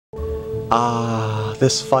Ah,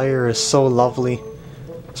 this fire is so lovely.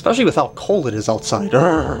 Especially with how cold it is outside. Yeah,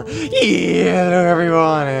 hello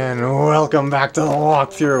everyone, and welcome back to the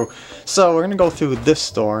walkthrough. So we're gonna go through this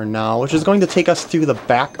door now, which is going to take us through the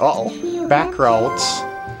back route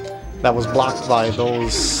that was blocked by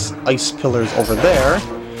those ice pillars over there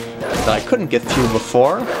that I couldn't get through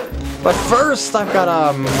before. But first, I've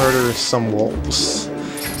gotta murder some wolves.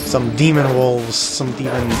 Some demon wolves, some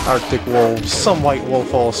demon arctic wolves, some white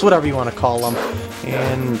wolf wolves, whatever you want to call them.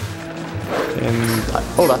 And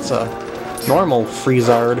oh, that's a normal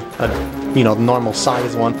Freezard, you know, normal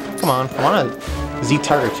size one. Come on, I want to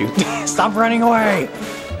Z-target you. Stop running away!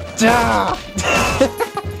 Come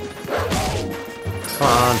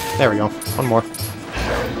on, there we go. One more.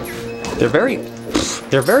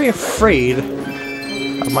 They're very afraid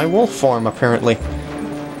of my wolf form, apparently.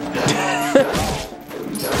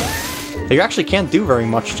 You actually can't do very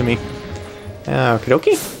much to me. Okie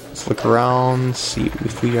dokie. Let's look around, see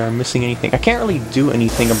if we are missing anything. I can't really do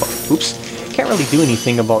anything about... Oops. Can't really do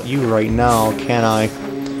anything about you right now, can I?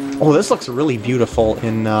 Oh, this looks really beautiful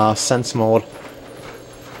in Sense mode,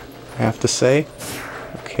 I have to say.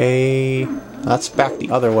 Okay. That's back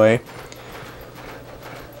the other way.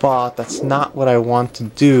 But that's not what I want to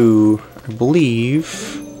do, I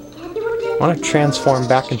believe. I want to transform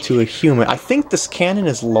back into a human. I think this cannon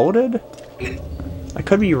is loaded. I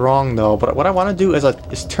could be wrong though, but what I want to do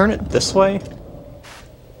is turn it this way.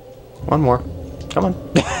 One more. Come on.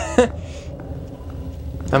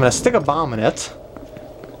 I'm going to stick a bomb in it.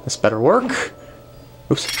 This better work.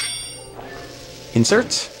 Oops.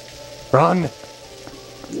 Insert. Run.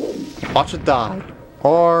 Watch it die.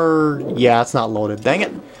 Or, yeah, it's not loaded. Dang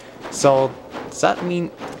it. So, does that mean...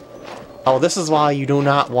 Oh, this is why you do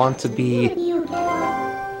not want to be...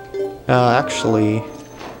 actually...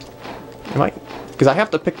 Because I have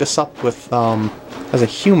to pick this up with, as a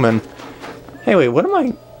human. Hey, wait, what am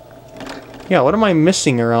I... Yeah, what am I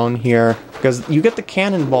missing around here? Because you get the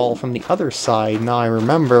cannonball from the other side, now I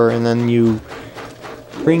remember, and then you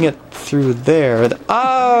bring it through there.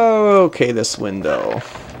 Oh, okay, this window.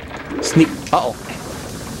 Sneak... Uh-oh.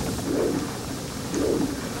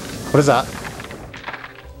 What is that?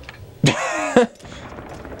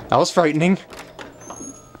 That was frightening.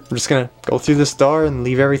 I'm just gonna go through this door and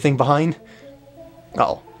leave everything behind.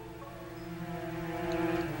 Oh.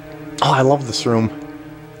 Oh, I love this room.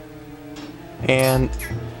 And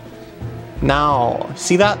now,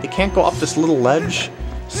 see that? They can't go up this little ledge.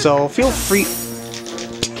 So feel free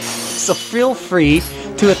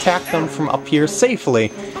to attack them from up here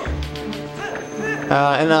safely.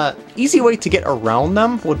 And an easy way to get around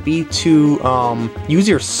them would be to use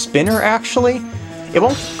your spinner, actually. It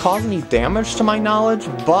won't cause any damage to my knowledge,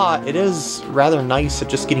 but it is rather nice at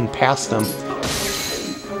just getting past them.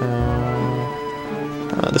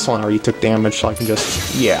 This one already took damage, so I can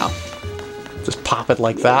just, yeah, just pop it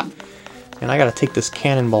like that. And I gotta take this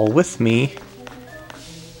cannonball with me.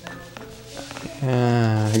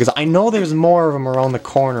 Because I know there's more of them around the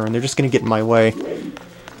corner, and they're just gonna get in my way.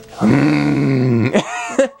 I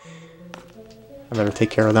better take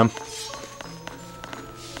care of them.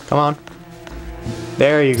 Come on.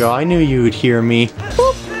 There you go. I knew you would hear me.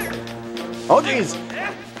 Boop. Oh, jeez!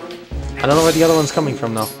 I don't know where the other one's coming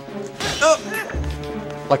from, though.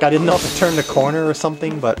 Like, I didn't know if it turned the corner or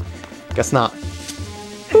something, but guess not.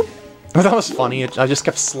 Boop. That was funny. I just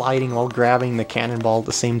kept sliding while grabbing the cannonball at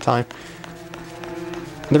the same time.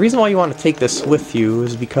 And the reason why you want to take this with you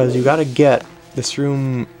is because you gotta get this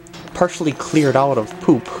room partially cleared out of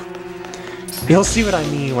poop. You'll see what I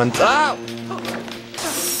mean when... Ah!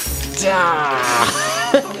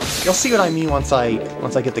 You'll see what I mean once I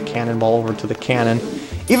get the cannonball over to the cannon.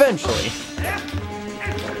 Eventually.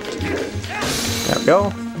 There we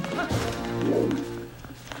go.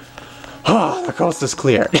 Ah, the coast is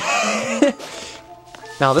clear.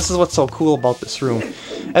 Now, this is what's so cool about this room.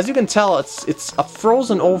 As you can tell, it's a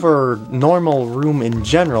frozen over normal room in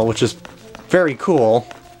general, which is very cool.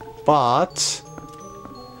 But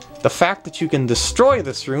the fact that you can destroy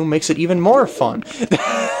this room makes it even more fun.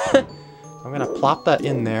 I'm gonna plop that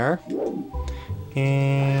in there.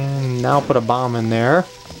 And now put a bomb in there.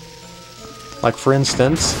 Like, for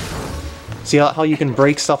instance, see how you can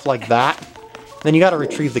break stuff like that? Then you gotta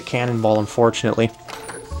retrieve the cannonball, unfortunately.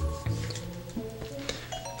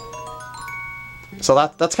 So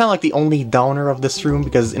that's kind of like the only downer of this room,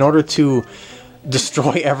 because in order to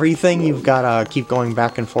destroy everything, you've gotta keep going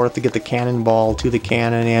back and forth to get the cannonball to the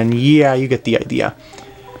cannon, and yeah, you get the idea.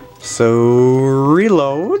 So,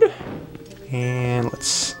 reload. And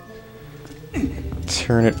let's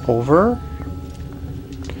turn it over.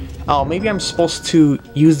 Oh, maybe I'm supposed to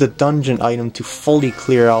use the dungeon item to fully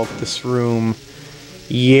clear out this room.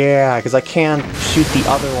 Yeah, because I can't shoot the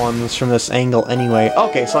other ones from this angle anyway.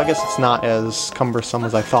 Okay, so I guess it's not as cumbersome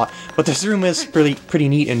as I thought. But this room is pretty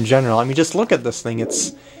neat in general. I mean, just look at this thing.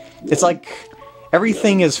 It's like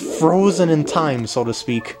everything is frozen in time, so to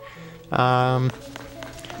speak. I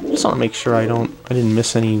just want to make sure I didn't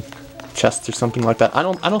miss any chests or something like that. I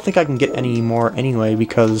don't think I can get any more anyway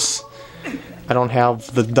because I don't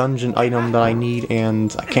have the dungeon item that I need,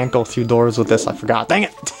 and I can't go through doors with this. I forgot. Dang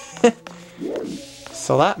it!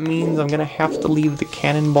 So that means I'm gonna have to leave the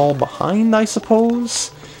cannonball behind, I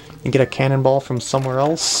suppose, and get a cannonball from somewhere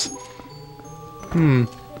else.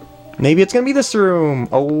 Maybe it's gonna be this room.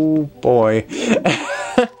 Oh boy.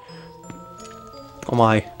 Oh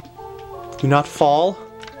my. Do not fall,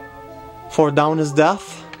 for down is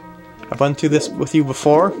death. I've went through this with you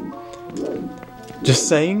before. Just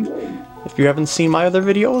saying. If you haven't seen my other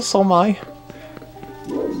videos, oh my.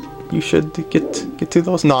 You should get to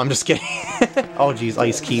those. No, I'm just kidding. Oh geez,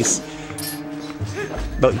 ice keys.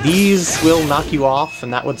 But these will knock you off,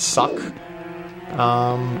 and that would suck.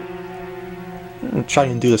 I'm gonna try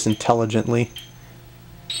and do this intelligently.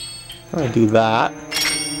 I'm gonna do that.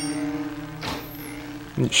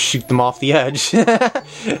 And shoot them off the edge.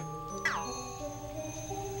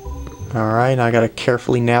 Alright, I gotta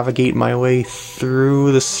carefully navigate my way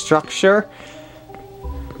through the structure.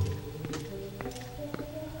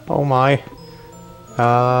 Oh my.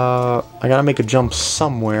 I gotta make a jump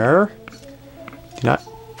somewhere. Do not...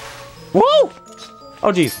 Whoa!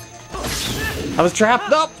 Oh jeez. I was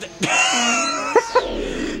trapped up!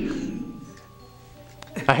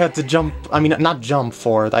 I had to jump... I mean, not jump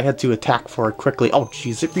for it. I had to attack for it quickly. Oh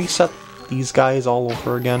jeez, it reset these guys all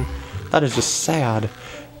over again. That is just sad.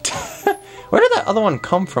 Where did that other one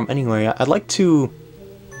come from anyway? I'd like to...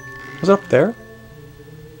 Was it up there?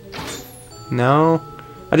 No.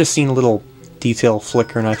 I just seen a little detail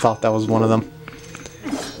flicker and I thought that was one of them.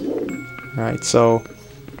 Alright, so...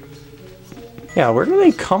 Yeah, where do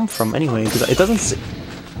they come from anyway? Because it doesn't see...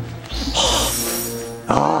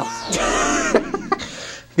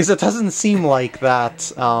 Because it doesn't seem like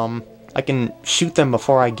that I can shoot them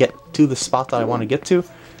before I get to the spot that I want to get to.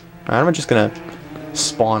 Alright, I'm just gonna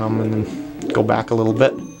spawn them and then go back a little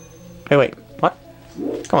bit. Hey, wait, what?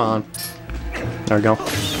 Come on. There we go.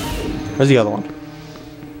 Where's the other one?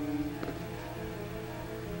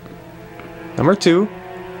 Number 2.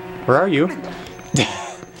 Where are you?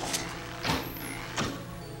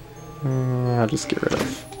 I'll just get rid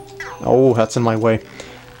of... Oh, that's in my way.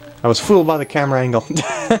 I was fooled by the camera angle.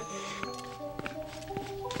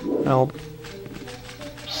 Well...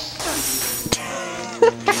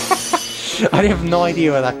 I have no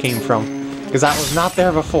idea where that came from. Because that was not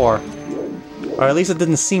there before. Or at least it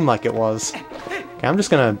didn't seem like it was. Okay, I'm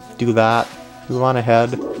just gonna do that. Move on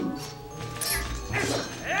ahead.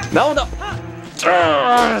 No, no!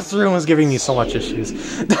 This room is giving me so much issues.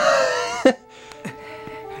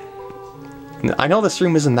 I know this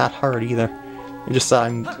room isn't that hard either. It's just that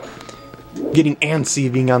I'm getting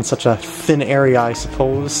antsy being on such a thin area, I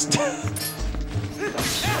suppose.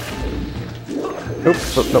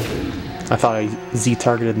 Oops, oh, nope. I thought I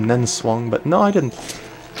Z-targeted and then swung, but no, I didn't.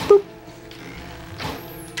 Boop.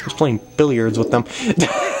 I was playing billiards with them.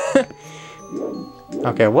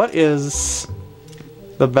 Okay, what is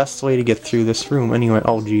the best way to get through this room anyway?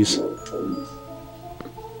 Oh, jeez.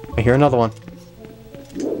 I hear another one.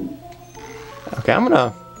 Okay, I'm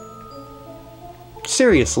gonna...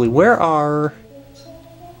 Seriously, where are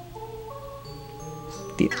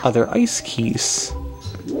the other ice keys?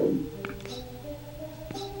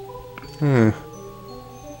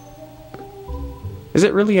 Is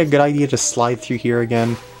it really a good idea to slide through here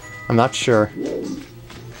again? I'm not sure.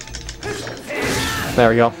 There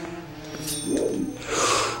we go.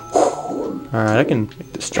 Alright, I can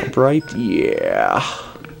make this jump right. Yeah.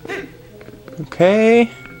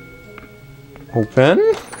 Okay. Open.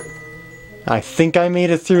 I think I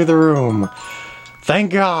made it through the room.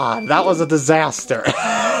 Thank God! That was a disaster.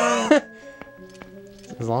 As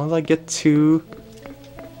long as I get to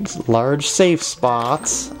these large safe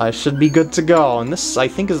spots, I should be good to go. And this, I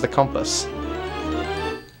think, is the compass.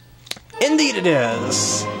 Indeed it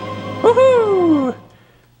is! Woohoo!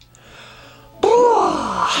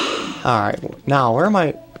 Alright, now where am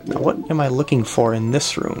I... What am I looking for in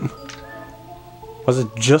this room? Was it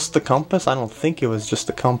just the compass? I don't think it was just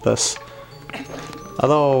the compass.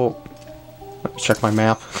 Although... Let me check my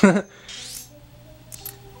map.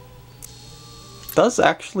 Does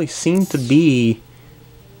actually seem to be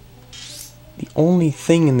the only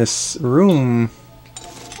thing in this room.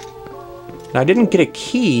 And I didn't get a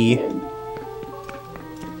key.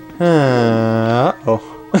 Uh-oh.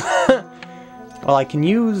 Well, I can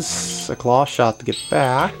use a claw shot to get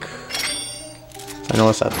back. I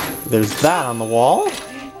notice that there's that on the wall,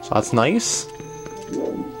 so that's nice.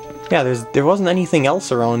 Yeah, there wasn't anything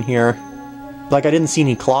else around here. Like, I didn't see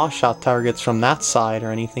any claw shot targets from that side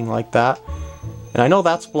or anything like that. And I know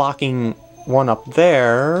that's blocking one up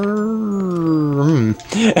there.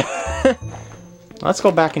 Let's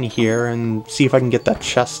go back in here and see if I can get that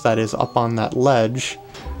chest that is up on that ledge.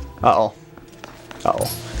 Uh-oh. Uh-oh.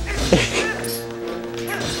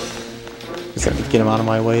 Just have to get him out of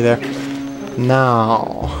my way there.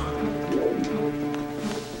 Now,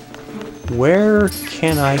 where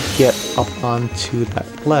can I get up onto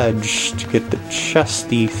that ledge to get the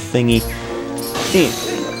chesty thingy?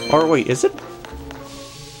 Or wait, is it?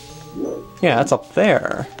 Yeah, it's up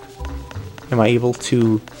there. Am I able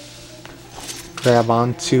to grab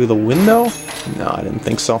onto the window? No, I didn't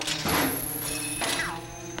think so.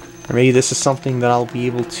 Or maybe this is something that I'll be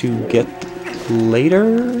able to get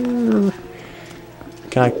later?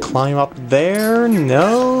 Can I climb up there?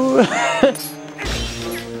 No?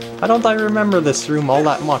 I don't remember this room all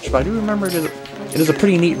that much, but I do remember it is a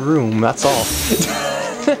pretty neat room, that's all.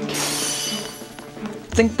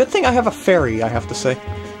 Good thing I have a fairy, I have to say.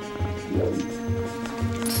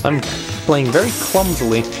 I'm playing very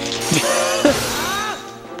clumsily.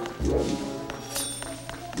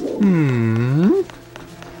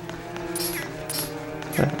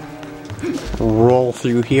 Roll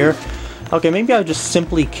through here. Okay, maybe I just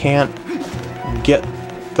simply can't get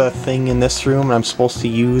the thing in this room, and I'm supposed to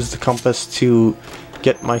use the compass to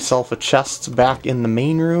get myself a chest back in the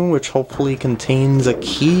main room, which hopefully contains a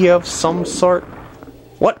key of some sort.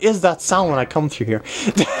 What is that sound when I come through here?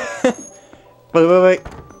 Wait.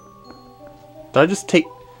 Did I just take...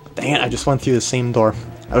 Dang it, I just went through the same door.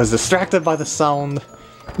 I was distracted by the sound.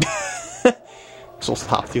 I'm supposed to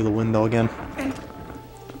hop through the window again.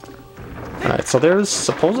 Alright, so there's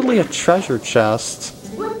supposedly a treasure chest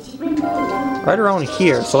right around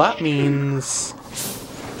here, so that means...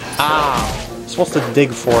 I'm supposed to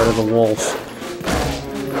dig for it as a wolf.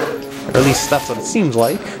 Or at least that's what it seems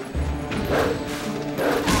like.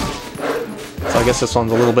 So I guess this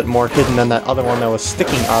one's a little bit more hidden than that other one that was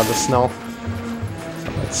sticking out of the snow.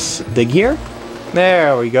 So let's dig here.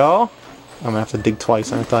 There we go. I'm gonna have to dig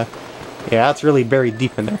twice, aren't I? Yeah, that's really buried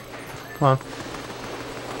deep in there. Come on.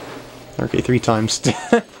 Okay, 3 times.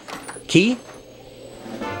 Key?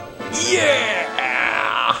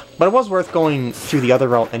 Yeah! But it was worth going through the other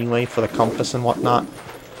route anyway for the compass and whatnot.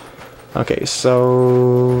 Okay,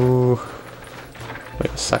 so...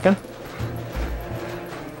 Wait a second.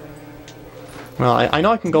 Well, I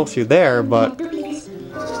know I can go through there, but...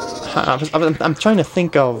 I'm trying to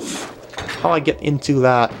think of how I get into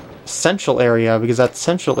that central area, because that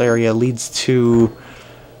central area leads to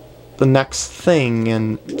the next thing,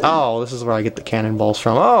 and... Oh, this is where I get the cannonballs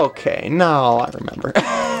from. Okay, now I remember.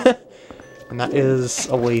 And that is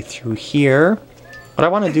a way through here. What I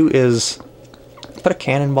want to do is put a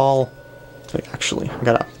cannonball... Wait, actually, I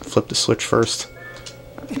gotta flip the switch first.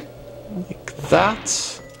 Like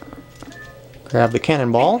that. Grab the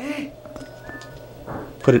cannonball.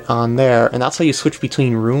 Put it on there, and that's how you switch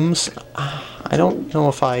between rooms. I don't know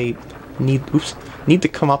if I need to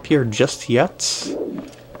come up here just yet.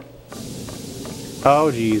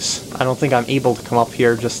 Oh geez, I don't think I'm able to come up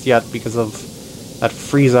here just yet because of that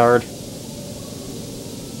Freezard.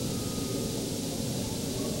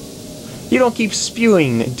 You don't keep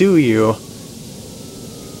spewing, do you?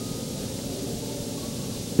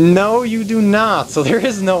 No, you do not. So there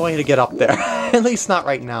is no way to get up there. At least not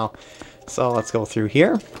right now. So let's go through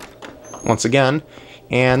here. Once again.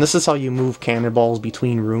 And this is how you move cannonballs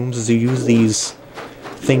between rooms, is you use these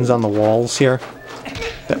things on the walls here.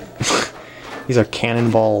 These are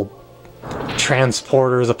cannonball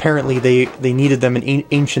transporters. Apparently they needed them in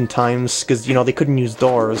ancient times because, you know, they couldn't use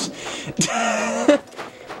doors.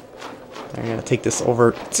 I'm gonna take this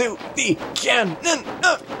over to the cannon.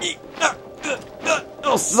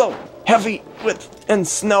 Oh, so heavy and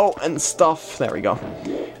snow and stuff. There we go.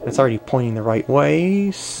 It's already pointing the right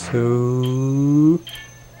way, so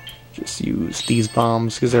just use these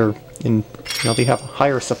bombs because they're in, you know, they have a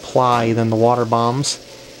higher supply than the water bombs.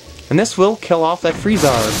 And this will kill off that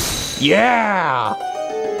Freezard. Yeah!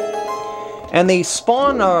 And they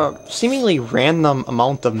spawn a seemingly random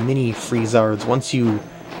amount of mini Freezards once you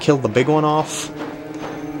kill the big one off.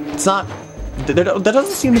 It's not... There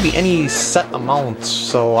doesn't seem to be any set amount,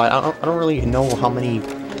 so I don't really know how many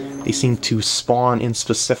they seem to spawn in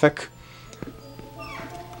specific.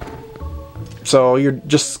 So you're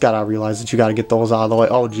just gotta realize that you gotta get those out of the way.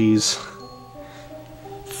 Oh geez.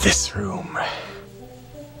 This room.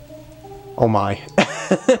 Oh my.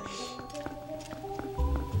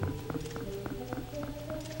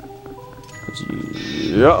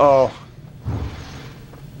 Uh-oh.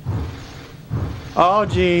 Oh,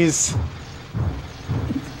 jeez.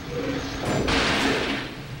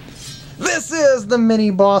 This is the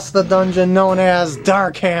mini-boss of the dungeon known as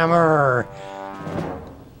Dark Hammer!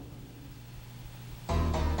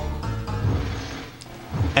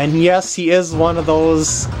 And yes, he is one of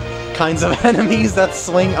those kinds of enemies that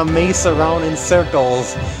swing a mace around in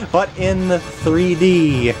circles, but in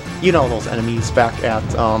 3D. You know those enemies back at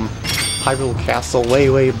Hyrule Castle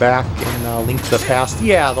way back in Link to the Past.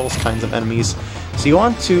 Yeah, those kinds of enemies. So you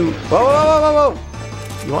want to... Whoa!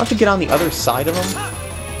 You want to get on the other side of him,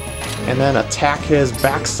 and then attack his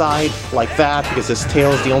backside like that, because his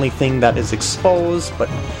tail is the only thing that is exposed, but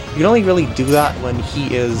you can only really do that when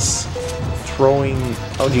he is throwing...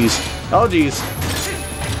 Oh jeez.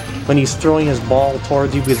 When he's throwing his ball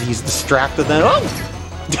towards you because he's distracted then... Oh!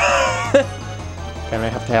 Okay, I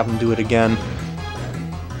might have to have him do it again.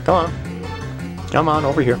 Come on,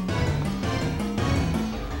 over here.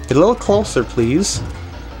 Get a little closer, please.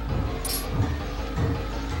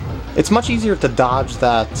 It's much easier to dodge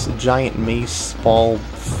that giant mace ball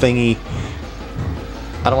thingy.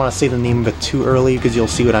 I don't want to say the name of it too early because you'll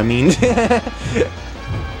see what I mean.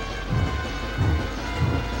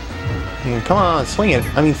 And come on, swing it.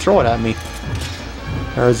 I mean, throw it at me.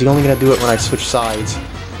 Or is he only going to do it when I switch sides?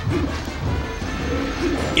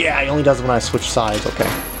 Yeah, he only does it when I switch sides. Okay.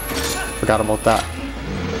 Forgot about that.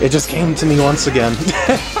 It just came to me once again.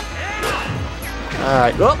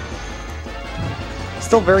 Alright, well.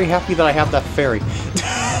 Still very happy that I have that fairy.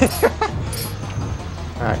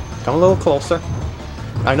 Alright, come a little closer.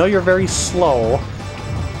 I know you're very slow,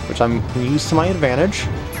 which I'm going to use to my advantage.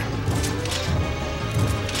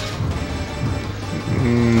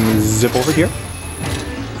 Zip over here.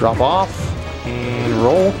 Drop off. And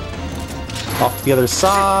roll. Off to the other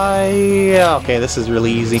side. Okay, this is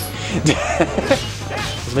really easy.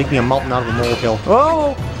 It's making a mountain out of a molehill.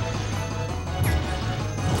 Oh!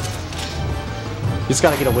 You just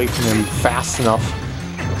gotta get away from him fast enough.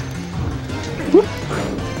 Whoop.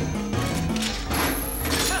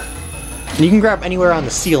 And you can grab anywhere on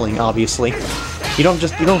the ceiling, obviously. You don't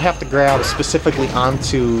have to grab specifically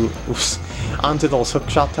onto those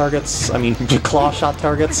hookshot targets. I mean, claw shot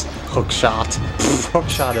targets. Hookshot.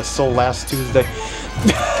 Hookshot is so last Tuesday.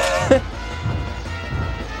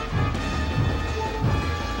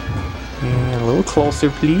 And a little closer,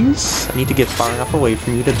 please. I need to get far enough away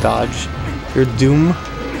from you to dodge your doom.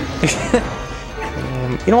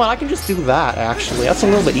 You know what? I can just do that, actually. That's a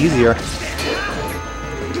little bit easier.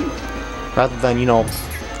 Rather than, you know,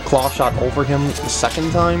 claw shot over him the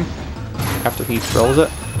second time after he throws it.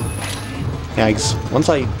 Yeah, once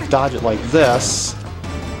I dodge it like this,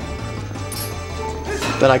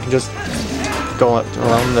 then I can just go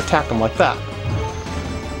around and attack him like that.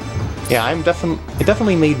 Yeah, it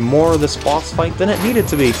definitely made more of this boss fight than it needed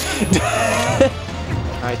to be.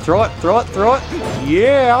 Alright, throw it!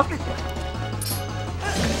 Yeah!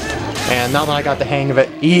 And now that I got the hang of it,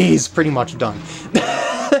 he's pretty much done.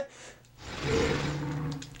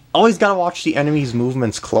 Always gotta watch the enemy's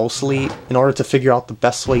movements closely in order to figure out the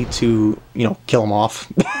best way to, you know, kill them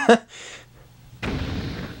off.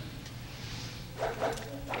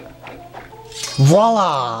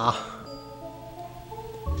 Voila!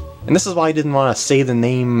 And this is why I didn't want to say the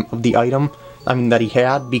name of the item, that he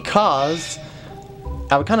had, because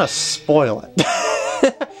I would kind of spoil it.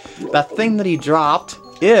 That thing that he dropped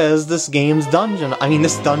is this game's dungeon.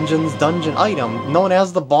 This dungeon's dungeon item, known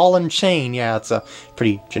as the Ball and Chain. Yeah, it's a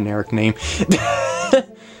pretty generic name.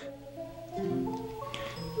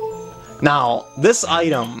 Now, this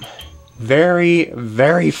item, very,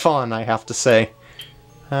 very fun, I have to say.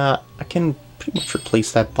 I can pretty much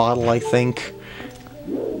replace that bottle, I think,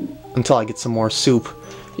 until I get some more soup.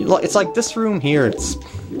 It's like this room here, it's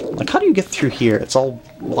like, how do you get through here? It's all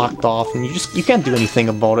blocked off, and you can't do anything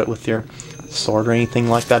about it with your sword or anything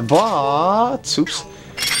like that, but oops.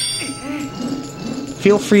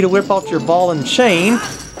 Feel free to whip out your ball and chain.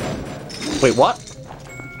 Wait, what?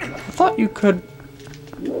 I thought you could...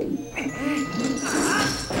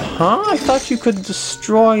 Huh? I thought you could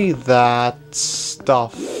destroy that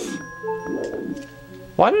stuff.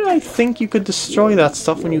 Why did I think you could destroy that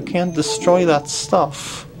stuff when you can't destroy that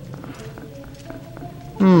stuff?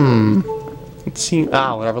 It seems...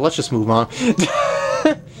 whatever, let's just move on.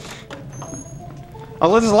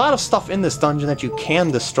 Oh, there's a lot of stuff in this dungeon that you can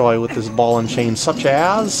destroy with this ball and chain, such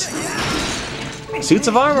as... suits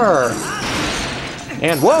of armor!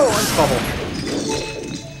 And, whoa, ice bubble!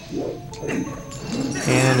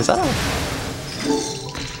 And is that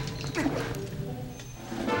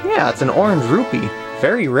yeah, it's an orange rupee.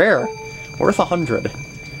 Very rare. Worth 100.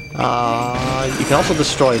 You can also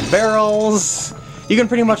destroy barrels. You can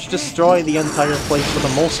pretty much destroy the entire place for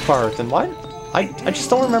the most part. And why? I just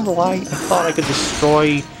don't remember why I thought I could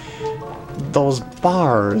destroy those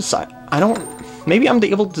bars. I don't... Maybe I'm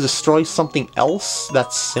able to destroy something else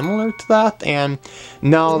that's similar to that, and...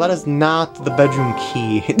 No, that is not the bedroom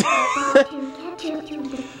key.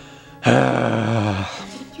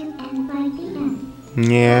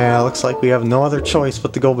 Yeah, looks like we have no other choice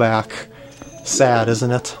but to go back. Sad, isn't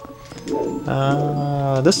it?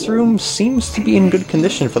 This room seems to be in good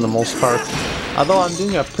condition for the most part. Although I'm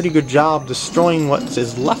doing a pretty good job destroying what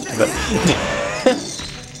is left of it.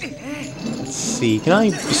 Let's see, can I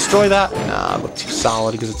destroy that? Nah, it looks too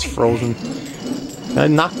solid because it's frozen. Can I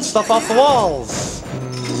knock stuff off the walls?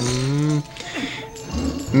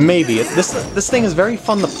 Maybe. This thing is very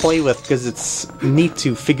fun to play with because it's neat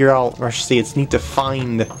to figure out, or I should say it's neat to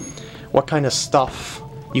find what kind of stuff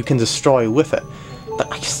you can destroy with it. But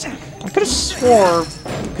I could have swore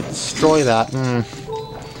you could destroy that.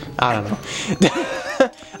 I don't know.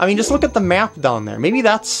 I mean, just look at the map down there. Maybe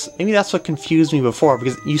that's what confused me before,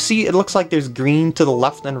 because you see it looks like there's green to the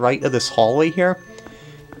left and right of this hallway here,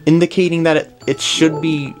 indicating that it should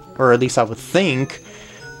be, or at least I would think,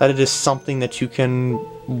 that it is something that you can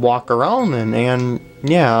walk around in, and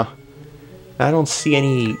yeah, I don't see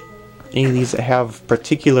any of these that have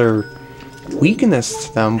particular weakness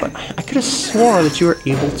to them, but I could have swore that you were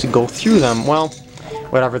able to go through them. Well,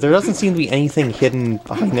 whatever, there doesn't seem to be anything hidden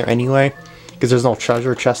behind there anyway, because there's no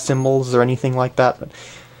treasure chest symbols or anything like that, but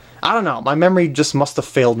I don't know, my memory just must have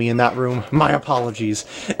failed me in that room. My apologies.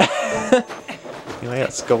 Anyway,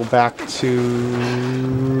 let's go back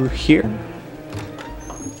to here.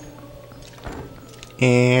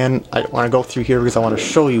 And I want to go through here because I want to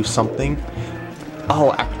show you something.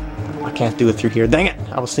 Oh, I can't do it through here. Dang it!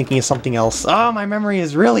 I was thinking of something else. Oh, my memory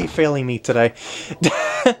is really failing me today.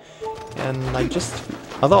 And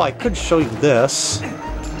although I could show you this,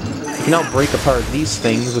 you can now break apart these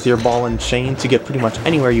things with your ball and chain to get pretty much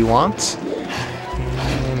anywhere you want.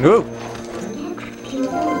 And, ooh!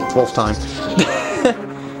 It's wolf time.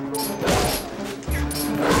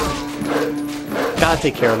 Gotta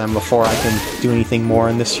take care of them before I can do anything more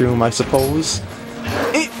in this room, I suppose.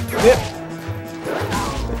 They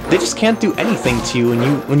just can't do anything to you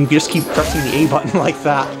when you just keep pressing the A button like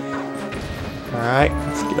that. Alright,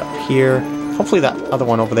 let's get up here. Hopefully that other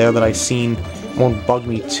one over there that I've seen won't bug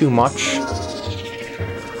me too much.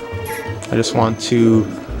 I just want to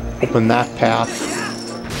open that path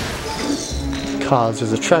because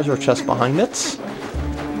there's a treasure chest behind it.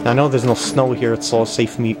 Now, I know there's no snow here, it's so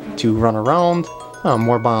safe for me to run around. Oh,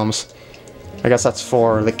 more bombs. I guess that's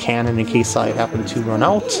for the cannon in case I happen to run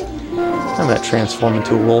out. I'm gonna transform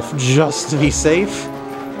into a wolf just to be safe.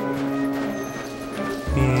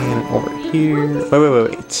 And over here...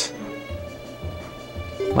 Wait.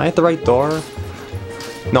 Am I at the right door?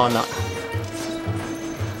 No, I'm not.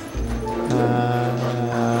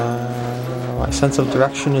 My sense of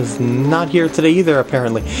direction is not here today either,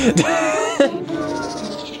 apparently.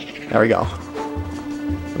 There we go.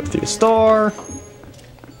 Go through this door.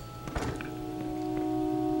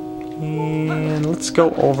 And let's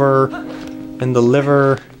go over and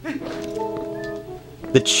deliver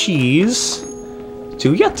the cheese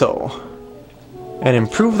to Yeto. And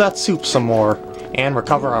improve that soup some more. And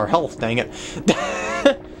recover our health, dang it.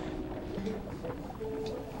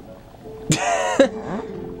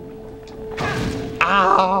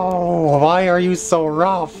 Ow! Why are you so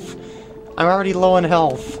rough? I'm already low in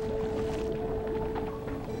health.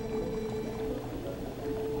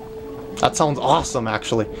 That sounds awesome,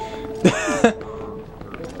 actually.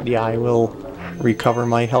 Yeah, I will recover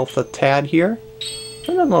my health a tad here. I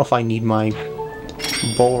don't know if I need my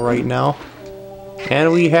bowl right now.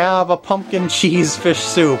 And we have a pumpkin cheese fish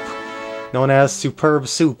soup, known as Superb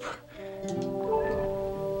Soup.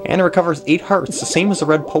 And it recovers 8 hearts, the same as the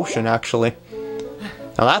red potion, actually.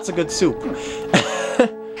 Now that's a good soup.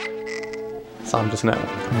 So I'm just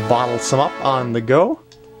gonna bottle some up on the go.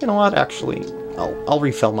 You know what, actually, I'll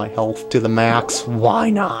refill my health to the max. Why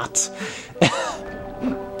not?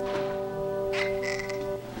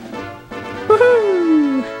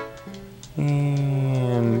 Woohoo!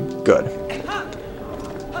 And good.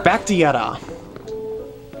 Back to Yetta.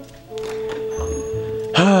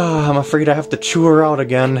 I'm afraid I have to chew her out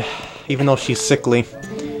again, even though she's sickly.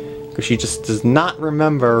 Because she just does not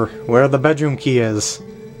remember where the bedroom key is.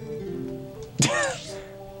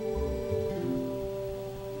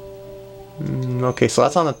 Okay, so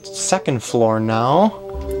that's on the 2nd floor now.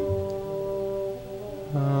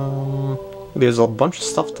 There's a bunch of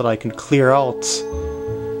stuff that I can clear out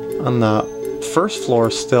on the first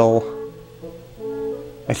floor still,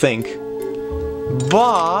 I think.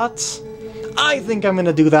 But I think I'm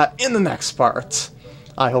gonna do that in the next part.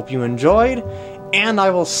 I hope you enjoyed, and I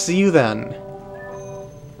will see you then.